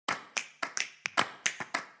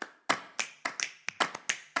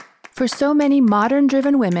For so many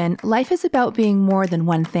modern-driven women, life is about being more than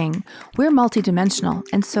one thing. We're multidimensional,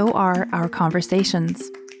 and so are our conversations.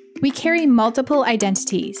 We carry multiple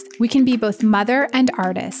identities. We can be both mother and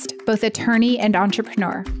artist, both attorney and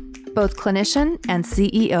entrepreneur, Both clinician and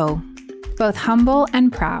CEO. both humble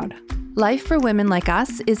and proud. Life for women like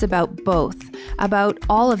us is about both, about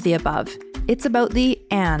all of the above. It's about the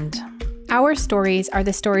and. Our stories are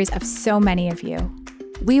the stories of so many of you.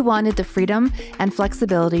 We wanted the freedom and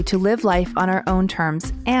flexibility to live life on our own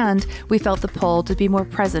terms, and we felt the pull to be more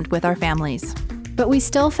present with our families. But we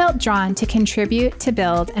still felt drawn to contribute, to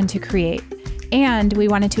build, and to create. And we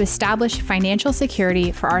wanted to establish financial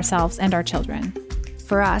security for ourselves and our children.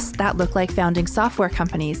 For us, that looked like founding software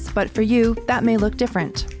companies, but for you, that may look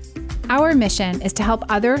different. Our mission is to help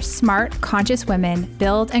other smart, conscious women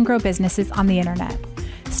build and grow businesses on the internet.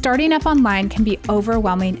 Starting up online can be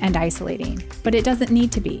overwhelming and isolating, but it doesn't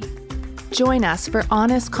need to be. Join us for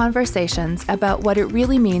honest conversations about what it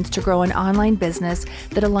really means to grow an online business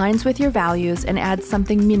that aligns with your values and adds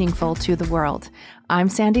something meaningful to the world. I'm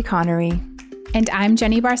Sandy Connery. And I'm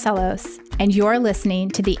Jenny Barcelos, and you're listening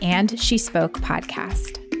to the And She Spoke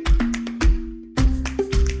podcast.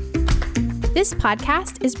 This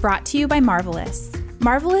podcast is brought to you by Marvelous.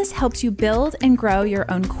 Marvelous helps you build and grow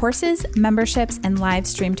your own courses, memberships, and live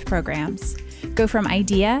streamed programs. Go from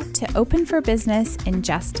idea to open for business in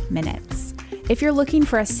just minutes. If you're looking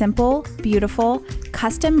for a simple, beautiful,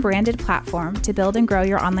 custom branded platform to build and grow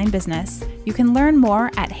your online business, you can learn more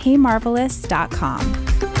at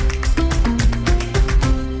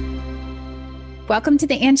heymarvelous.com. Welcome to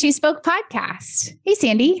the And She Spoke podcast. Hey,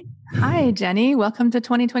 Sandy. Hi, Jenny. Welcome to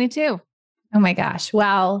 2022. Oh my gosh.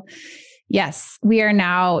 Well, yes, we are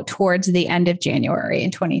now towards the end of January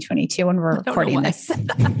in 2022 when we're recording this.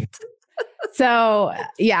 So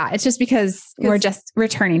yeah, it's just because we're just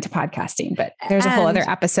returning to podcasting, but there's a whole other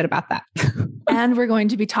episode about that. And we're going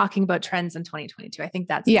to be talking about trends in 2022. I think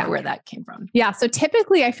that's where that came from. Yeah. So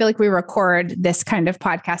typically I feel like we record this kind of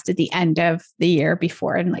podcast at the end of the year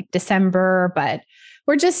before in like December, but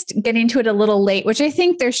we're just getting to it a little late, which I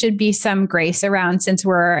think there should be some grace around since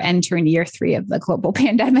we're entering year 3 of the global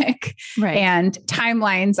pandemic. Right. And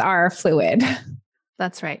timelines are fluid.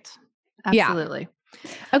 That's right. Absolutely. Yeah.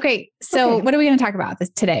 Okay. So what are we going to talk about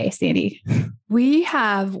today, Sandy? We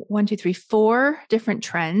have 4 different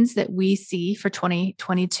trends that we see for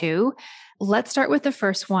 2022. Let's start with the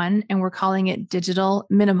first one, and we're calling it digital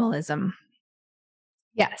minimalism.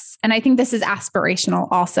 Yes. And I think this is aspirational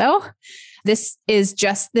also. This is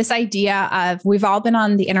just this idea of we've all been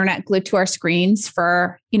on the internet glued to our screens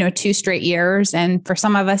for, 2 straight years. And for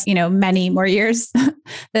some of us, many more years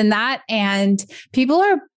than that. And people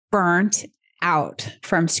are burnt out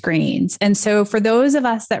from screens. And so for those of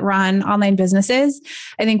us that run online businesses,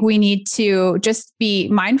 I think we need to just be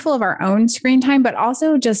mindful of our own screen time, but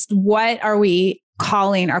also just what are we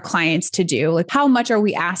calling our clients to do? Like how much are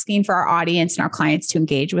we asking for our audience and our clients to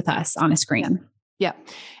engage with us on a screen? Yeah.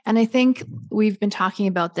 And I think we've been talking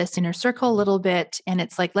about this inner circle a little bit. And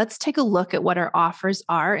it's like, let's take a look at what our offers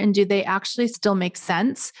are. And do they actually still make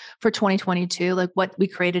sense for 2022? Like what we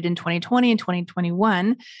created in 2020 and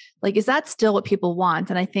 2021, like, is that still what people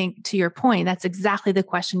want? And I think to your point, that's exactly the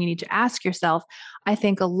question you need to ask yourself. I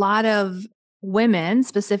think a lot of women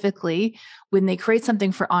specifically, when they create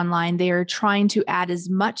something for online, they are trying to add as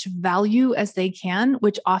much value as they can,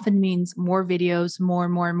 which often means more videos, more.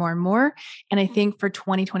 And I think for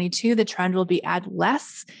 2022, the trend will be add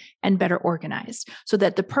less and better organized so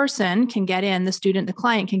that the person can get in, the student, the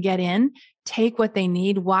client can get in, take what they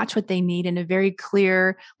need, watch what they need in a very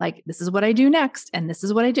clear, like, this is what I do next. And this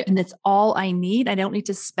is what I do. And it's all I need. I don't need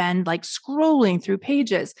to spend like scrolling through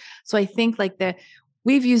pages. So I think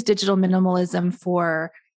we've used digital minimalism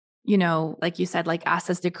for, like you said, like us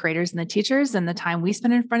as the creators and the teachers and the time we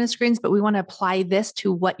spend in front of screens, but we want to apply this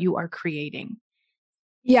to what you are creating.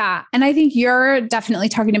 Yeah. And I think you're definitely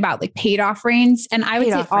talking about like paid offerings. And I would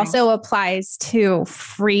say it also applies to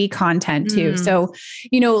free content too. So,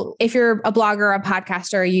 if you're a blogger, a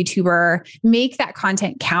podcaster, a YouTuber, make that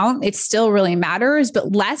content count. It still really matters,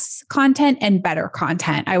 but less content and better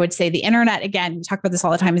content. I would say the internet, again, we talk about this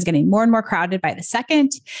all the time, is getting more and more crowded by the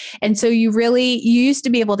second. And so you used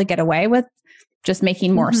to be able to get away with just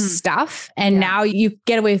making more stuff. And now you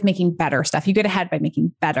get away with making better stuff. You get ahead by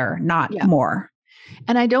making better, not more.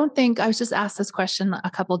 And I don't think, I was just asked this question a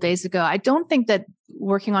couple of days ago. I don't think that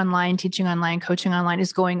working online, teaching online, coaching online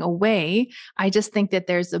is going away. I just think that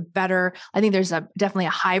there's definitely a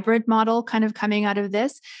hybrid model kind of coming out of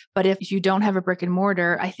this. But if you don't have a brick and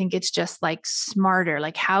mortar, I think it's just like smarter.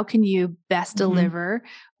 Like how can you best deliver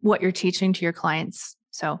what you're teaching to your clients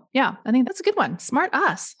So yeah, I think that's a good one. Smart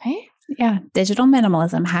us. Hey. Yeah. Digital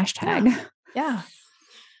minimalism hashtag. Yeah.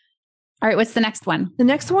 All right. What's the next one? The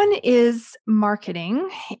next one is marketing.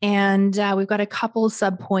 And we've got a couple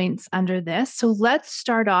subpoints under this. So let's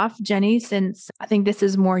start off, Jenny, since I think this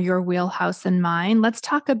is more your wheelhouse than mine. Let's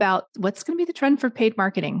talk about what's going to be the trend for paid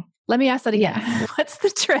marketing. Let me ask that again. Yeah. What's the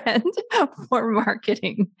trend for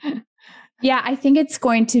marketing? Yeah, I think it's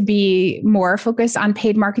going to be more focused on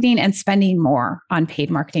paid marketing and spending more on paid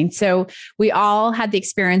marketing. So we all had the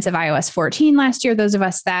experience of iOS 14 last year, those of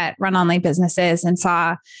us that run online businesses, and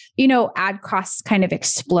saw, ad costs kind of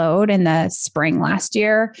explode in the spring last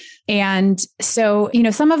year. And so,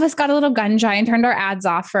 some of us got a little gun shy and turned our ads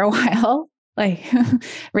off for a while, like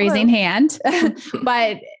raising hand.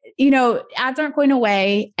 But, ads aren't going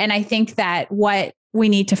away. And I think that what we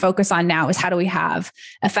need to focus on now is how do we have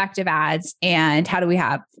effective ads and how do we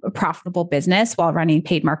have a profitable business while running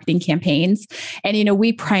paid marketing campaigns. And,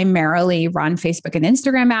 we primarily run Facebook and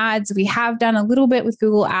Instagram ads. We have done a little bit with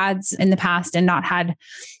Google ads in the past and not had,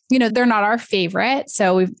 they're not our favorite.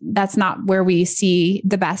 So that's not where we see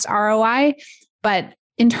the best ROI. But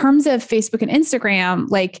in terms of Facebook and Instagram,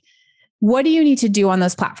 what do you need to do on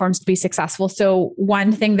those platforms to be successful? So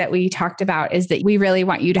one thing that we talked about is that we really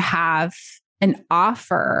want you to have an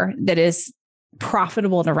offer that is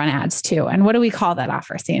profitable to run ads to. And what do we call that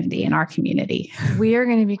offer, Sandy, in our community? We are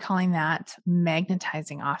going to be calling that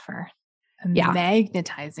magnetizing offer.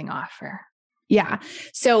 Magnetizing offer. Yeah.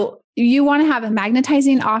 So you want to have a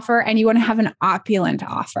magnetizing offer and you want to have an opulent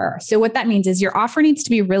offer. So what that means is your offer needs to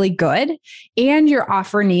be really good and your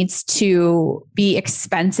offer needs to be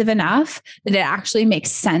expensive enough that it actually makes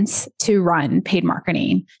sense to run paid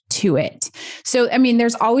marketing to it. So,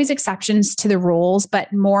 there's always exceptions to the rules,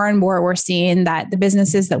 but more and more we're seeing that the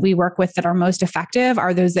businesses that we work with that are most effective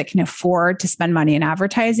are those that can afford to spend money in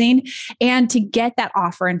advertising and to get that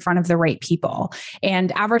offer in front of the right people.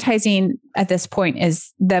 And advertising at this point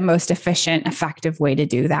is the most efficient, effective way to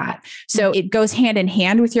do that. So it goes hand in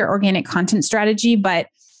hand with your organic content strategy, but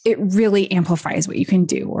it really amplifies what you can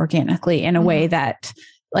do organically in a way that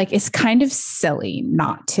it's kind of silly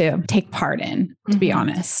not to take part in, to be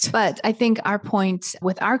honest. But I think our point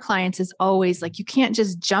with our clients is always you can't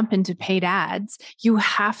just jump into paid ads. You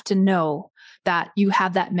have to know that you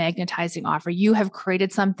have that magnetizing offer. You have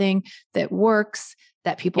created something that works,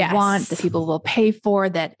 that people want, that people will pay for,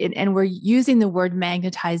 and we're using the word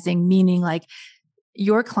magnetizing, meaning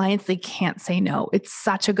your clients, they can't say no. It's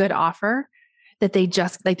such a good offer that they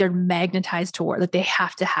just they're magnetized toward, they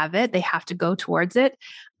have to have it. They have to go towards it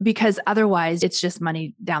because otherwise it's just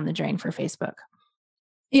money down the drain for Facebook.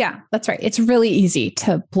 Yeah, that's right. It's really easy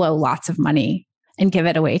to blow lots of money and give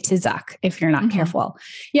it away to Zuck if you're not careful.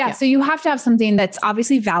 Yeah. So you have to have something that's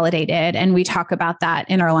obviously validated. And we talk about that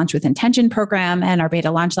in our Launch with Intention program and our Beta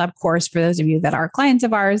Launch Lab course for those of you that are clients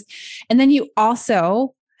of ours. And then you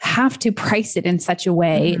also have to price it in such a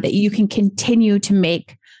way that you can continue to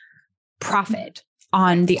make profit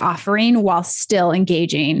on the offering while still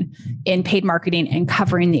engaging in paid marketing and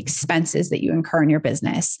covering the expenses that you incur in your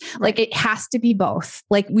business. It has to be both.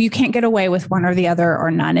 You can't get away with one or the other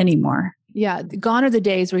or none anymore. Yeah. Gone are the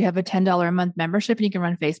days where you have a $10 a month membership and you can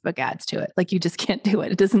run Facebook ads to it. You just can't do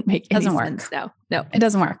it. It doesn't make any sense. No, it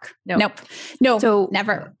doesn't work. Nope. No, so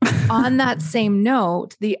never. On that same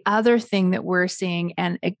note, the other thing that we're seeing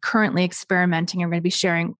and currently experimenting, and we're going to be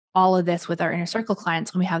sharing all of this with our Inner Circle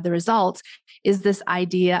clients when we have the results, is this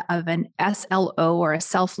idea of an SLO or a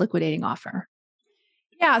self-liquidating offer.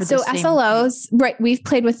 Yeah. So SLOs, right. We've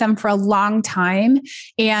played with them for a long time.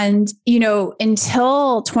 And,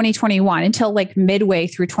 until 2021, until midway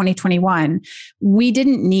through 2021, we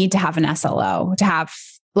didn't need to have an SLO to have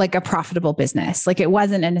a profitable business. It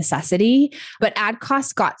wasn't a necessity, but ad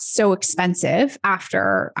costs got so expensive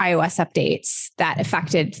after iOS updates that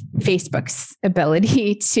affected Facebook's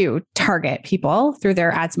ability to target people through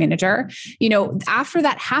their ads manager. After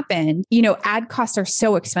that happened, ad costs are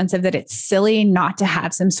so expensive that it's silly not to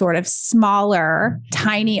have some sort of smaller,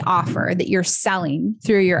 tiny offer that you're selling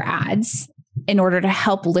through your ads in order to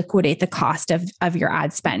help liquidate the cost of your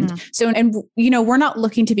ad spend. So, and we're not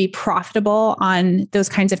looking to be profitable on those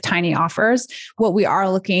kinds of tiny offers. What we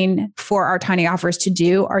are looking for our tiny offers to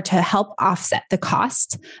do are to help offset the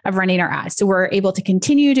cost of running our ads. So we're able to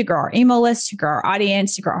continue to grow our email list, to grow our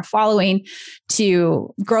audience, to grow our following,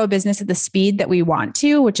 to grow a business at the speed that we want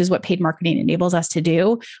to, which is what paid marketing enables us to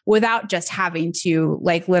do without just having to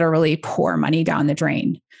literally pour money down the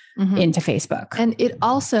drain into Facebook. And it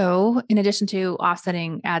also, in addition to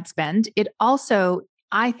offsetting ad spend, it also,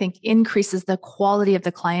 I think, increases the quality of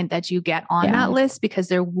the client that you get on that list because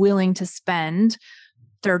they're willing to spend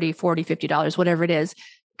 $30, $40, $50, whatever it is.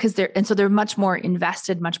 So they're much more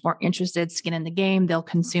invested, much more interested, skin in the game. They'll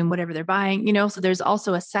consume whatever they're buying, so there's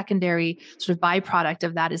also a secondary sort of byproduct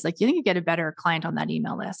of that is like, you think you get a better client on that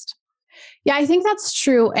email list. Yeah, I think that's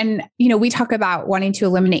true. And, we talk about wanting to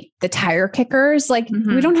eliminate the tire kickers. Like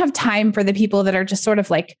we don't have time for the people that are just sort of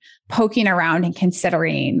like poking around and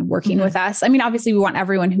considering working with us. I mean, obviously we want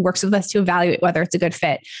everyone who works with us to evaluate whether it's a good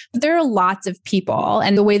fit, but there are lots of people.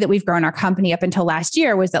 And the way that we've grown our company up until last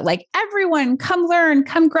year was that like, everyone come learn,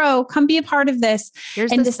 come grow, come be a part of this.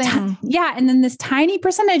 Here's and this thing. And then this tiny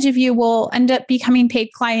percentage of you will end up becoming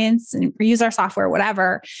paid clients and use our software,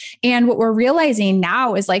 whatever. And what we're realizing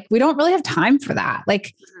now is like, we don't really have time for that.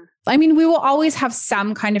 Like, I mean, we will always have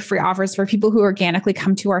some kind of free offers for people who organically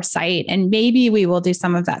come to our site. And maybe we will do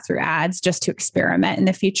some of that through ads just to experiment in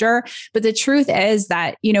the future. But the truth is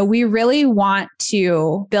that, we really want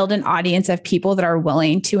to build an audience of people that are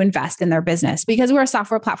willing to invest in their business because we're a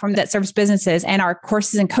software platform that serves businesses and our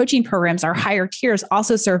courses and coaching programs, our higher tiers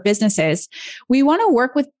also serve businesses. We want to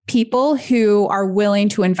work with people who are willing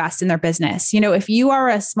to invest in their business. If you are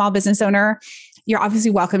a small business owner, you're obviously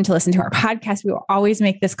welcome to listen to our podcast. We will always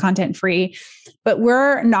make this content free, but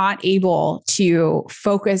we're not able to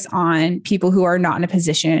focus on people who are not in a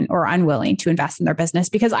position or unwilling to invest in their business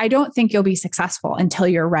because I don't think you'll be successful until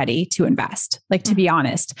you're ready to invest. Like, to be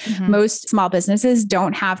honest, most small businesses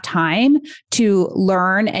don't have time to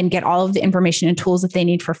learn and get all of the information and tools that they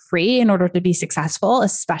need for free in order to be successful,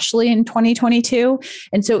 especially in 2022.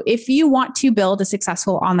 And so if you want to build a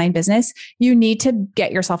successful online business, you need to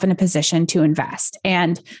get yourself in a position to invest.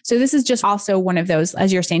 And so this is just also one of those,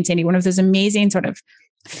 as you're saying, Sandy, one of those amazing sort of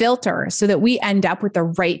filters so that we end up with the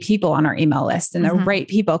right people on our email list and the right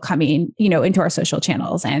people coming, into our social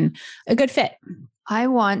channels and a good fit. I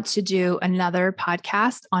want to do another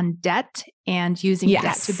podcast on debt and using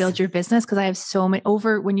debt to build your business. Cause I have so many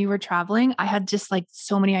when you were traveling, I had just like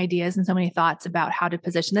so many ideas and so many thoughts about how to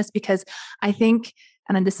position this because I think,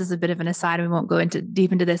 and then this is a bit of an aside, we won't go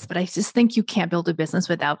deep into this, but I just think you can't build a business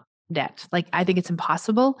without debt. Like I think it's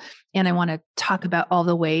impossible. And I want to talk about all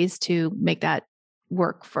the ways to make that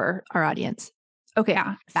work for our audience. Okay.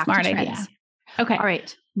 Yeah. Back Smart to trends. idea. Okay. All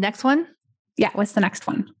right. Next one. Yeah. What's the next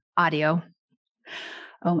one? Audio.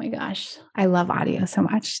 Oh my gosh. I love audio so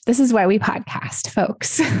much. This is why we podcast,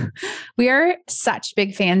 folks. We are such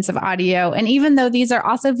big fans of audio. And even though these are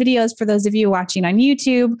also videos for those of you watching on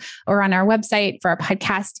YouTube or on our website for our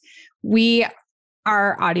podcast, we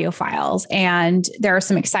are audiophiles, and there are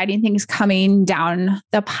some exciting things coming down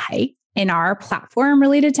the pike in our platform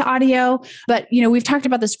related to audio. But, we've talked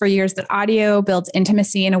about this for years, that audio builds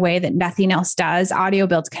intimacy in a way that nothing else does. Audio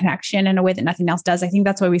builds connection in a way that nothing else does. I think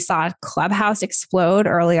that's why we saw Clubhouse explode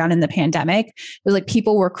early on in the pandemic. It was like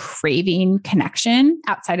people were craving connection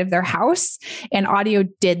outside of their house, and audio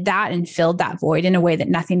did that and filled that void in a way that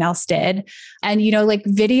nothing else did. And,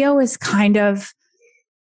 video is kind of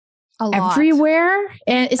everywhere.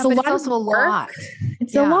 And it's It's also a lot.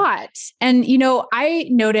 It's a lot. And, I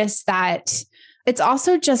noticed that it's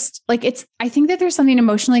also just like, I think that there's something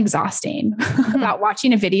emotionally exhausting about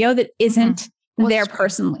watching a video that isn't there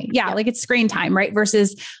personally. Yeah. Like it's screen time, right?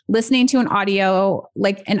 Versus listening to an audio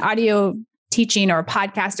teaching or a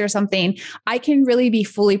podcast or something. I can really be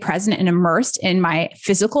fully present and immersed in my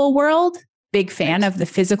physical world. Big fan of the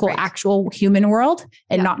physical, actual human world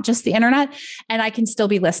and not just the internet. And I can still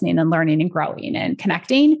be listening and learning and growing and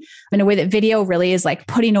connecting in a way that video really is like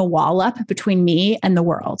putting a wall up between me and the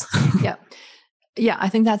world. Yeah, I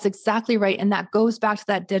think that's exactly right. And that goes back to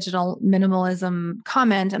that digital minimalism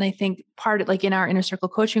comment. And I think part of like in our Inner Circle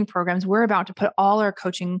coaching programs, we're about to put all our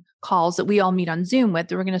coaching calls that we all meet on Zoom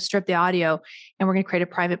with, we're going to strip the audio and we're going to create a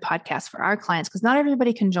private podcast for our clients because not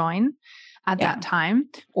everybody can join at that time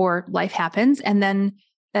or life happens. And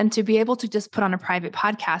then to be able to just put on a private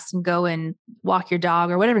podcast and go and walk your dog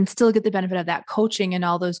or whatever, and still get the benefit of that coaching and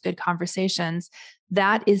all those good conversations,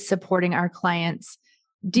 that is supporting our clients,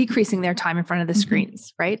 decreasing their time in front of the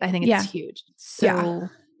screens, right? I think it's huge. So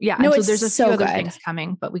No, so there's a few other good things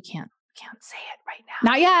coming, but we can't say it right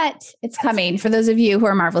now. Not yet. It's coming. For those of you who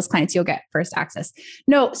are Marvelous clients, you'll get first access.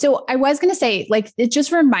 No. So I was going to say, like, it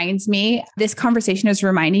just reminds me, this conversation is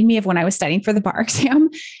reminding me of when I was studying for the bar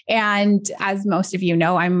exam. And as most of you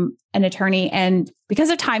know, I'm an attorney, and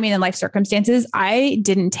because of timing and life circumstances, I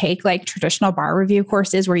didn't take like traditional bar review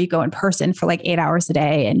courses where you go in person for like 8 hours a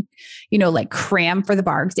day and, like cram for the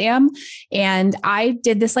bar exam. And I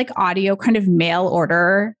did this like audio kind of mail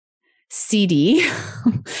order CD,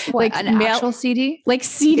 like an actual CD, like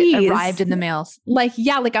CDs arrived in the mail. Like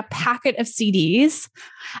a packet of CDs,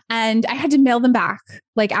 and I had to mail them back.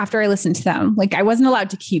 Like after I listened to them, like I wasn't allowed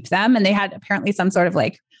to keep them, and they had apparently some sort of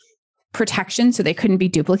like protection so they couldn't be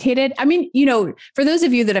duplicated. I mean, for those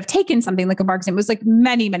of you that have taken something like a bar exam, it was like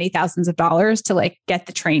many, many thousands of dollars to like get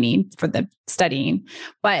the training for the studying.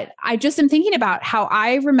 But I just am thinking about how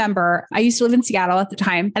I remember I used to live in Seattle at the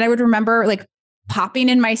time, and I would remember like popping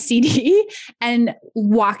in my CD and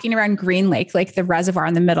walking around Green Lake, like the reservoir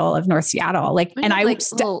in the middle of North Seattle. Like, and I would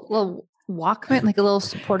little Walkman, like a little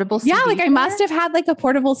portable CD. Yeah, like I must have had like a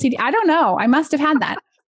portable CD. I don't know. I must have had that.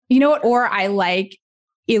 You know what? Or I like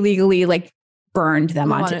illegally like burned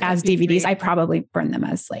them onto as MP3. DVDs. I probably burned them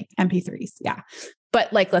as like MP3s. Yeah.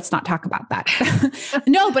 But like, let's not talk about that.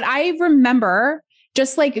 No, but I remember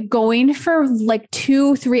just like going for like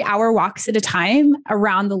 2-3 hour walks at a time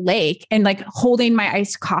around the lake and like holding my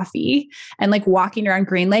iced coffee and like walking around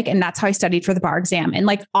Green Lake. And that's how I studied for the bar exam. And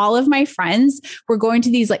like all of my friends were going to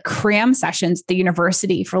these like cram sessions at the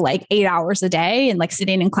university for like 8 hours a day and like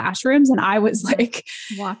sitting in classrooms. And I was like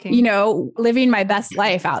walking, living my best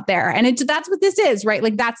life out there. And that's what this is, right?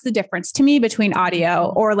 Like that's the difference to me between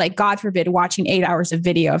audio or like, God forbid, watching 8 hours of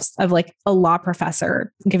video of like a law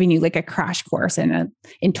professor giving you like a crash course in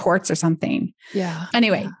torts or something. Yeah.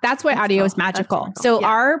 Anyway, that's why audio is magical. So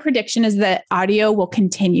our prediction is that audio will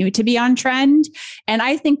continue to be on trend. And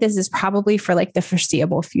I think this is probably for like the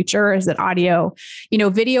foreseeable future is that audio,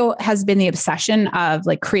 video has been the obsession of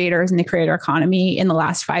like creators in the creator economy in the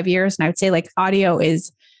last 5 years. And I would say like audio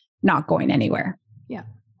is not going anywhere. Yeah.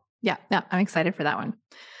 Yeah. No, I'm excited for that one.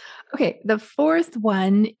 Okay. The fourth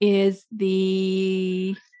one is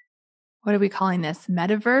what are we calling this?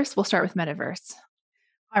 Metaverse? We'll start with metaverse.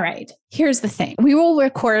 All right. Here's the thing. We will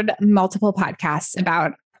record multiple podcasts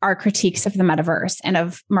about our critiques of the metaverse and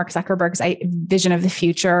of Mark Zuckerberg's vision of the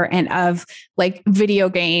future and of like video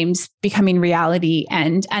games becoming reality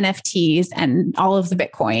and NFTs and all of the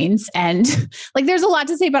Bitcoins. And like, there's a lot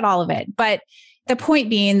to say about all of it, but the point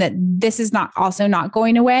being that this is not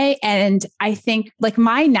going away. And I think like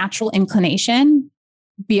my natural inclination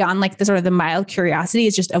beyond like the sort of the mild curiosity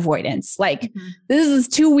is just avoidance. Like, this is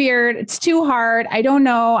too weird. It's too hard. I don't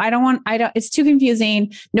know. It's too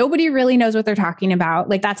confusing. Nobody really knows what they're talking about.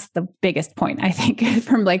 Like, that's the biggest point, I think,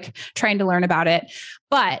 from like trying to learn about it.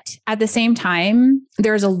 But at the same time,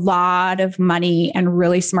 there's a lot of money and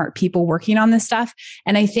really smart people working on this stuff.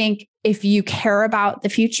 And I think if you care about the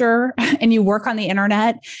future and you work on the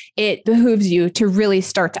internet, it behooves you to really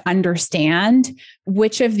start to understand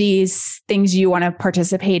which of these things you want to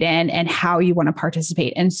participate in and how you want to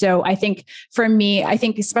participate. And so I think for me,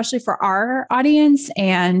 especially for our audience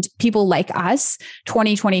and people like us,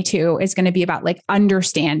 2022 is going to be about like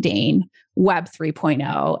understanding Web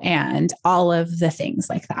 3.0 and all of the things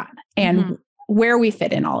like that and where we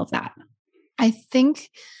fit in all of that. I think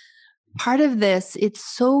part of this, it's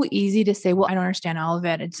so easy to say, well, I don't understand all of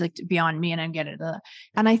it. It's like beyond me and I get it.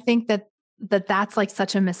 And I think that's like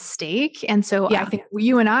such a mistake. And so I think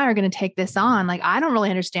you and I are going to take this on. Like, I don't really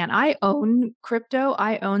understand. I own crypto.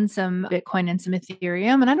 I own some Bitcoin and some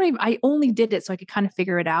Ethereum, and I only did it so I could kind of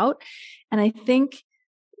figure it out. And I think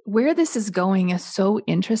where this is going is so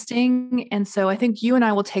interesting. And so I think you and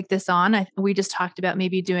I will take this on. We just talked about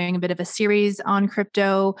maybe doing a bit of a series on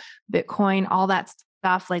crypto, Bitcoin, all that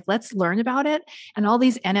stuff. Like, let's learn about it. And all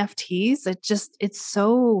these NFTs,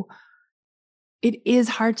 it is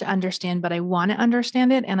hard to understand, but I want to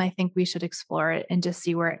understand it. And I think we should explore it and just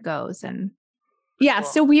see where it goes. And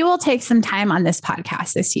so we will take some time on this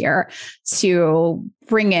podcast this year to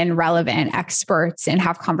bring in relevant experts and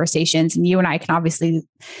have conversations. And you and I can obviously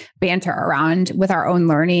banter around with our own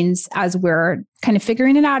learnings as we're kind of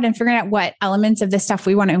figuring it out and figuring out what elements of this stuff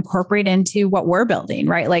we want to incorporate into what we're building,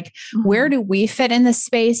 right? Like, where do we fit in this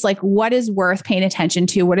space? Like, what is worth paying attention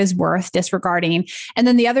to? What is worth disregarding? And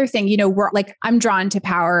then the other thing, we're like, I'm drawn to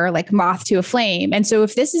power, like moth to a flame. And so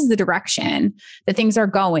if this is the direction that things are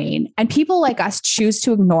going and people like us choose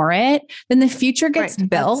to ignore it, then the future gets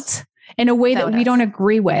built in a way that we don't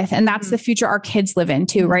agree with. And that's the future our kids live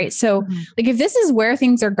into, right? So like, if this is where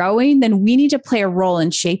things are going, then we need to play a role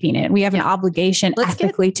in shaping it. We have an obligation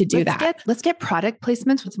ethically to do that. Let's get product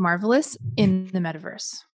placements with Marvelous in the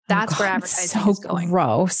metaverse. That's where advertising is going.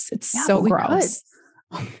 Gross. It's so gross.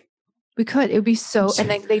 We could. It would be so, and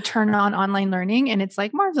then they turn on online learning and it's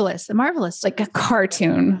like Marvelous, like a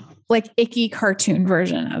cartoon, like icky cartoon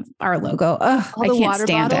version of our logo. Ugh, I can't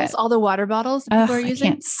stand it. All the water bottles people are using. I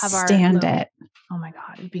can't stand it. Oh my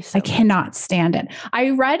God. It'd be so I cannot stand it. I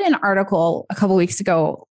read an article a couple of weeks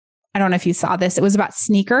ago I don't know if you saw this. It was about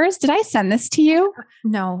sneakers. Did I send this to you?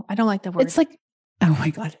 No, I don't like the word. It's like, oh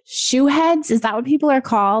my God, shoe heads. Is that what people are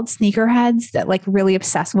called? Sneaker heads that like really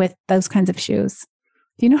obsessed with those kinds of shoes.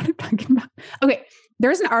 Do you know what I'm talking about? Okay.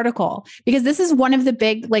 There's an article because this is one of the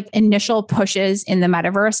big like initial pushes in the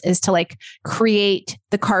metaverse is to like create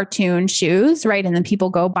the cartoon shoes, right? And then people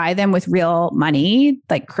go buy them with real money,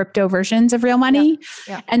 like crypto versions of real money.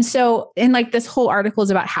 Yeah. And so in like this whole article is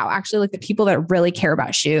about how actually like the people that really care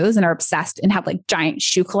about shoes and are obsessed and have like giant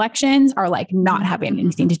shoe collections are like not having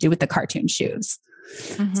anything to do with the cartoon shoes.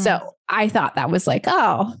 So I thought that was like,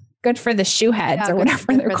 oh, good for the shoe heads or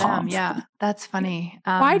whatever they're called. Them. Yeah, that's funny.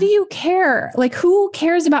 Why do you care? Like, who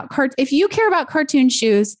cares about if you care about cartoon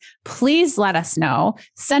shoes, please let us know.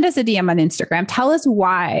 Send us a DM on Instagram. Tell us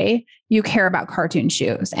why you care about cartoon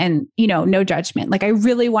shoes and, you know, no judgment. Like, I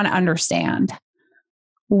really want to understand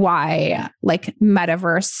why like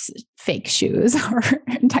metaverse fake shoes are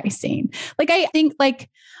enticing. Like, I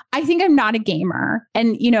think I'm not a gamer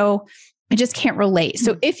and, you know, I just can't relate.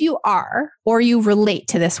 So if you are, or you relate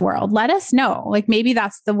to this world, let us know. Like maybe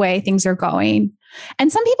that's the way things are going. And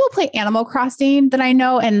some people play Animal Crossing that I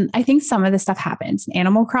know. And I think some of this stuff happens in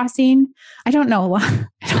Animal Crossing. I don't know a lot.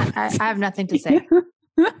 I have nothing to say.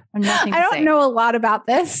 I don't know a lot about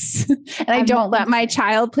this. And I don't let my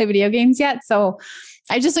child play video games yet. So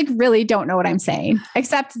I just like really don't know what I'm saying,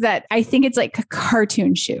 except that I think it's like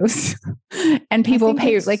cartoon shoes and people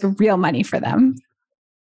pay like real money for them.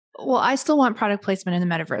 Well, I still want product placement in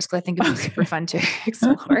the metaverse because I think it'd be super fun to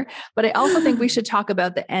explore. But I also think we should talk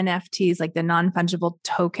about the NFTs, like the non-fungible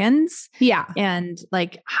tokens. Yeah. And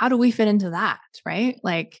like, how do we fit into that? Right.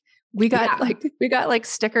 Like we got like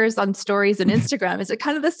stickers on stories and Instagram. Is it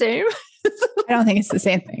kind of the same? I don't think it's the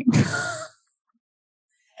same thing.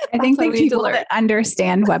 I think the people that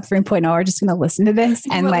understand Web 3.0 are just going to listen to this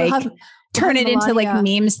and turn it into like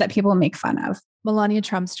memes that people make fun of. Melania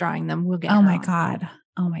Trump's drawing them. We'll get Oh my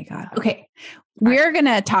God. Okay. We're going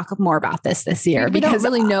to talk more about this year because we don't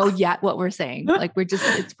really know yet what we're saying. Like we're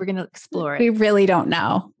going to explore it. We really don't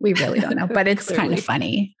know, but it's kind of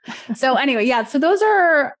funny. So anyway, yeah. So those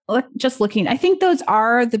are just looking, I think those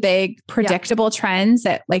are the big predictable trends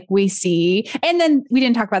that like we see. And then we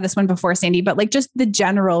didn't talk about this one before, Sandy, but like just the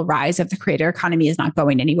general rise of the creator economy is not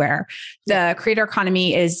going anywhere. The creator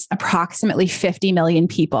economy is approximately 50 million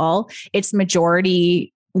people. It's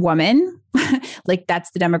majority woman. Like that's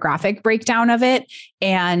the demographic breakdown of it.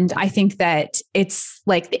 And I think that it's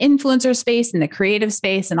like the influencer space and the creative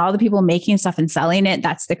space and all the people making stuff and selling it.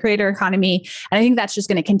 That's the creator economy. And I think that's just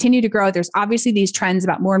going to continue to grow. There's obviously these trends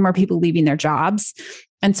about more and more people leaving their jobs.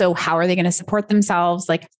 And so how are they going to support themselves?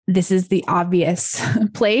 Like this is the obvious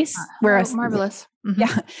place where marvelous.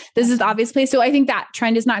 Yeah, this is the obvious place. So I think that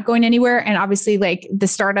trend is not going anywhere. And obviously like the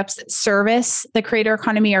startups that service the creator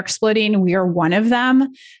economy are exploding. We are one of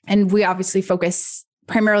them. And we obviously focus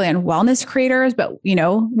primarily on wellness creators, but you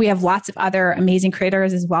know, we have lots of other amazing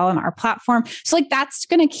creators as well on our platform. So like that's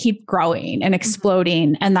going to keep growing and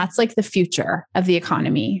exploding. And that's like the future of the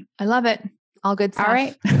economy. I love it. All good stuff. All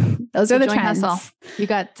right. Those are the trends. Hustle. You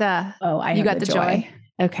got, you got the joy.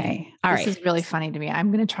 Okay. All right. This is really funny to me.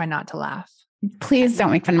 I'm going to try not to laugh. Please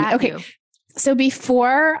don't make fun of me. Okay. So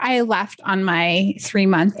before I left on my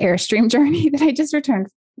 3-month Airstream journey that I just returned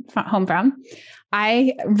home from,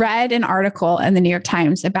 I read an article in the New York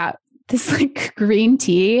Times about this like green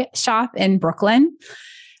tea shop in Brooklyn.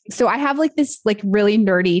 So I have like this like really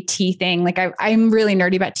nerdy tea thing. Like I'm really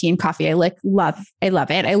nerdy about tea and coffee. I love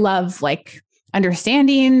it. I love like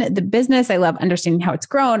understanding the business. I love understanding how it's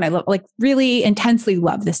grown. I love like really intensely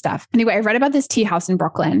love this stuff. Anyway, I read about this tea house in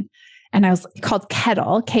Brooklyn and I was called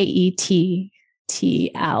Kettle, Kettl,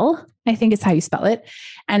 I think is how you spell it.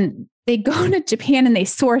 And they go to Japan and they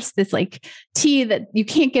source this like tea that you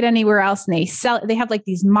can't get anywhere else. And they have like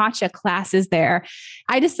these matcha classes there.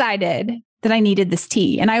 I decided that I needed this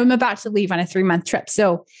tea and I'm about to leave on a 3-month trip.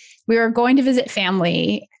 So we were going to visit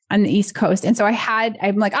family on the East Coast. And so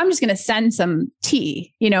I'm like, I'm just going to send some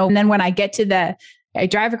tea, you know, and then when I get to I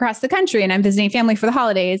drive across the country and I'm visiting family for the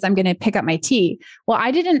holidays, I'm going to pick up my tea. Well,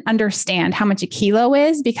 I didn't understand how much a kilo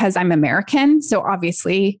is because I'm American. So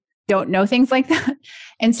obviously don't know things like that.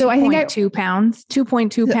 And so I think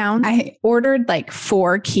 2.2 pounds. I ordered like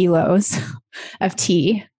 4 kilos of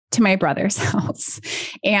tea to my brother's house.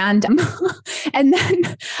 And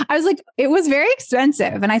then I was like, it was very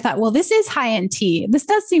expensive. And I thought, well, this is high-end tea. This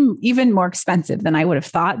does seem even more expensive than I would have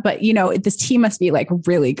thought. But, this tea must be like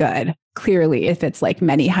really good, clearly, if it's like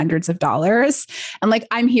many hundreds of dollars. And like,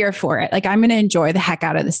 I'm here for it. Like, I'm going to enjoy the heck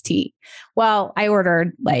out of this tea. Well, I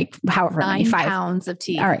ordered like however many, 5 pounds of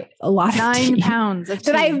tea. All right. A lot of 9 tea pounds of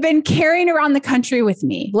tea that I've been carrying around the country with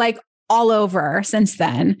me, like all over since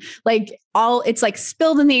then. Like it's like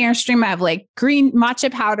spilled in the Airstream. I have like green matcha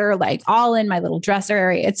powder, like all in my little dresser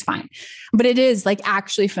area. It's fine. But it is like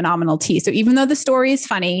actually phenomenal tea. So even though the story is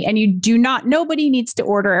funny and nobody needs to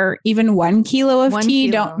order even 1 kilo of tea.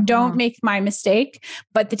 Don't make my mistake,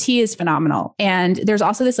 but the tea is phenomenal. And there's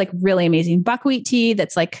also this like really amazing buckwheat tea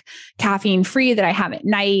that's like caffeine free that I have at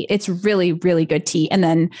night. It's really, really good tea. And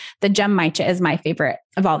then the gem matcha is my favorite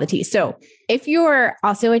of all the teas. So if you're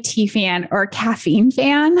also a tea fan or a caffeine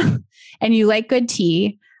fan and you like good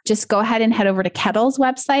tea, just go ahead and head over to Kettle's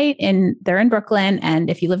website they're in Brooklyn. And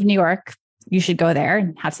if you live in New York, you should go there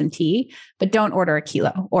and have some tea, but don't order a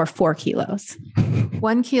kilo or 4 kilos.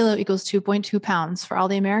 1 kilo equals 2.2 pounds for all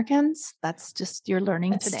the Americans. That's just, you're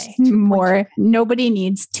learning today. More. Nobody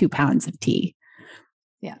needs 2 pounds of tea.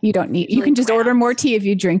 Yeah. You don't need, you can just order more tea if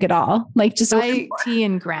you drink it all. Like just buy tea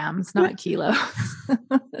in grams, not kilos.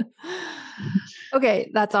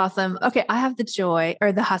 Okay. That's awesome. Okay. I have the joy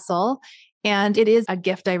or the hustle, and it is a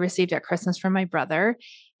gift I received at Christmas from my brother.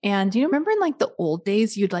 And you remember in like the old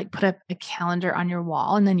days, you'd like put up a calendar on your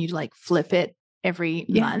wall and then you'd like flip it every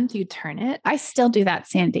month, you turn it. I still do that,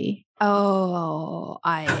 Sandy. Oh,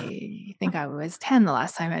 I think I was 10 the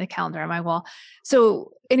last time I had a calendar on my wall.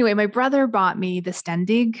 So anyway, my brother bought me the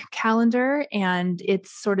Stendig calendar, and it's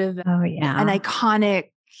sort of an iconic,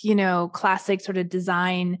 classic sort of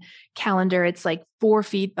design calendar. It's like 4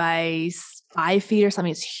 feet by 5 feet or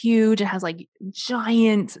something. It's huge. It has like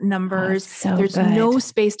giant numbers. There's no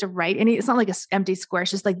space to write. And it's not like an empty square. It's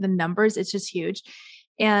just like the numbers. It's just huge.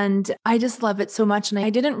 And I just love it so much. And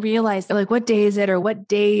I didn't realize like, what day is it or what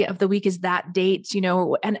day of the week is that date,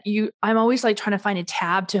 I'm always like trying to find a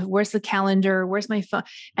tab to where's the calendar, where's my phone.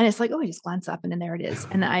 And it's like, oh, I just glance up and then there it is.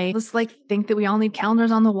 And I just like think that we all need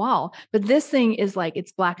calendars on the wall, but this thing is like,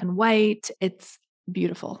 it's black and white. It's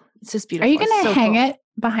beautiful. It's just beautiful. Are you going to hang it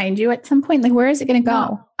behind you at some point? Like, where is it going to go?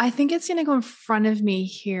 No, I think it's going to go in front of me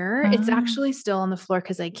here. It's actually still on the floor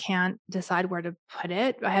because I can't decide where to put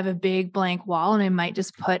it. I have a big blank wall and I might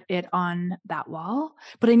just put it on that wall,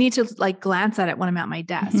 but I need to like glance at it when I'm at my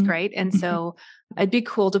desk. Right. And so it'd be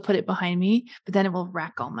cool to put it behind me, but then it will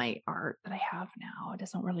wreck all my art that I have now. It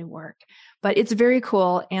doesn't really work, but it's very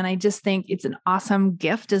cool. And I just think it's an awesome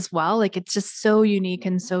gift as well. Like it's just so unique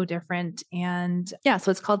and so different. And yeah,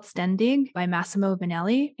 so it's called Stendig by Massimo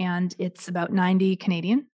Vanelli, and it's about 90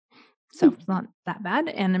 Canadian. So it's not that bad.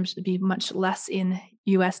 And it should be much less in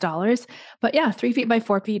US dollars, but yeah, 3 feet by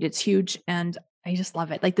 4 feet. It's huge. And I just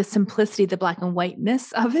love it. Like the simplicity, the black and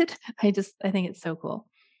whiteness of it. I think it's so cool.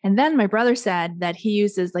 And then my brother said that he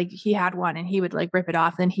uses, like he had one and he would like rip it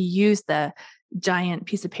off. And he used the giant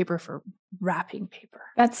piece of paper for wrapping paper.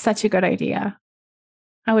 That's such a good idea.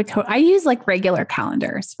 I use like regular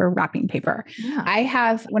calendars for wrapping paper. Yeah. I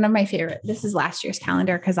have one of my favorite. This is last year's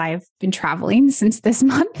calendar because I've been traveling since this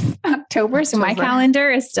month, October. So my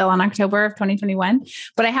calendar is still on October of 2021,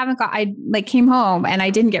 but I like came home and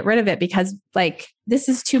I didn't get rid of it because like, this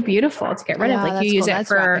is too beautiful to get rid of. Like you use it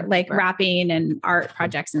for like wrapping and art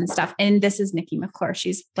projects and stuff. And this is Nikki McClure.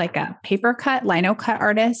 She's like a lino cut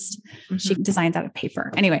artist. She designs out of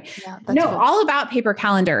paper. Anyway, all about paper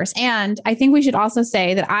calendars. And I think we should also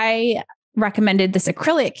say that I recommended this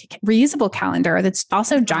acrylic reusable calendar that's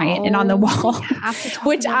also giant and on the wall,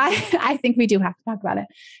 which I think we do have to talk about it.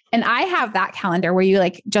 And I have that calendar where you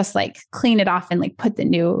like just like clean it off and like put the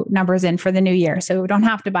new numbers in for the new year. So we don't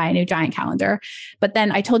have to buy a new giant calendar. But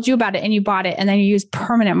then I told you about it and you bought it and then you use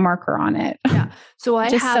permanent marker on it. Yeah. So I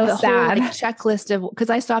have a whole like checklist of, because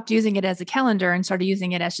I stopped using it as a calendar and started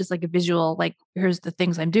using it as just like a visual, like here's the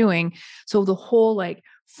things I'm doing. So the whole like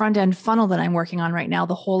front end funnel that I'm working on right now,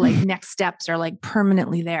 the whole like next steps are like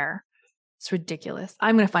permanently there. It's ridiculous.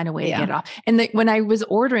 I'm going to find a way to get it off. And when I was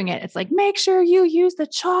ordering it, it's like, make sure you use the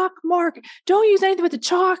chalk mark. Don't use anything with the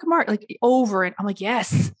chalk mark, like over it. I'm like,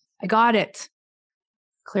 yes, I got it.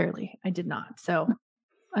 Clearly I did not. So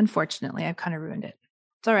unfortunately I've kind of ruined it.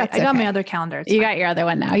 It's all right. I got my other calendar. You got your other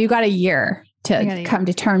one now. You got a year to come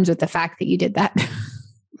to terms with the fact that you did that.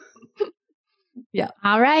 Yeah.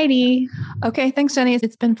 All righty. Okay. Thanks, Jenny.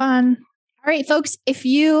 It's been fun. All right, folks, if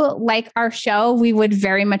you like our show, we would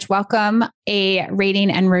very much welcome a rating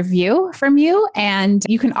and review from you. And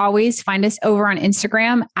you can always find us over on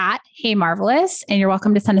Instagram at Hey Marvelous. And you're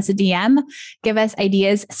welcome to send us a DM, give us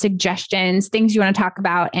ideas, suggestions, things you want to talk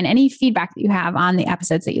about, and any feedback that you have on the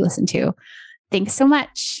episodes that you listen to. Thanks so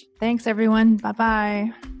much. Thanks, everyone.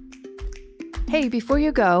 Bye-bye. Hey, before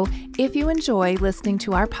you go, if you enjoy listening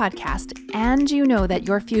to our podcast and you know that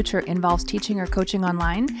your future involves teaching or coaching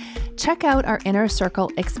online, check out our Inner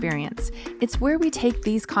Circle experience. It's where we take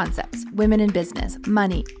these concepts, women in business,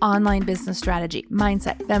 money, online business strategy,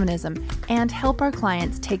 mindset, feminism, and help our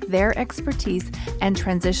clients take their expertise and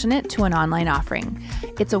transition it to an online offering.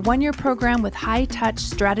 It's a one-year program with high-touch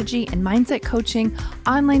strategy and mindset coaching,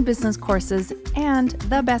 online business courses, and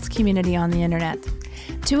the best community on the internet.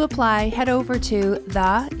 To apply, head over to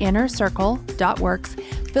theinnercircle.works,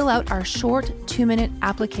 fill out our short 2-minute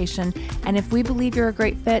application, and if we believe you're a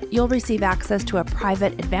great fit, you'll receive access to a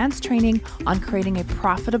private advanced training on creating a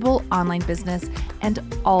profitable online business and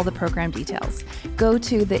all the program details. Go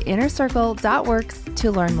to theinnercircle.works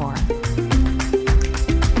to learn more.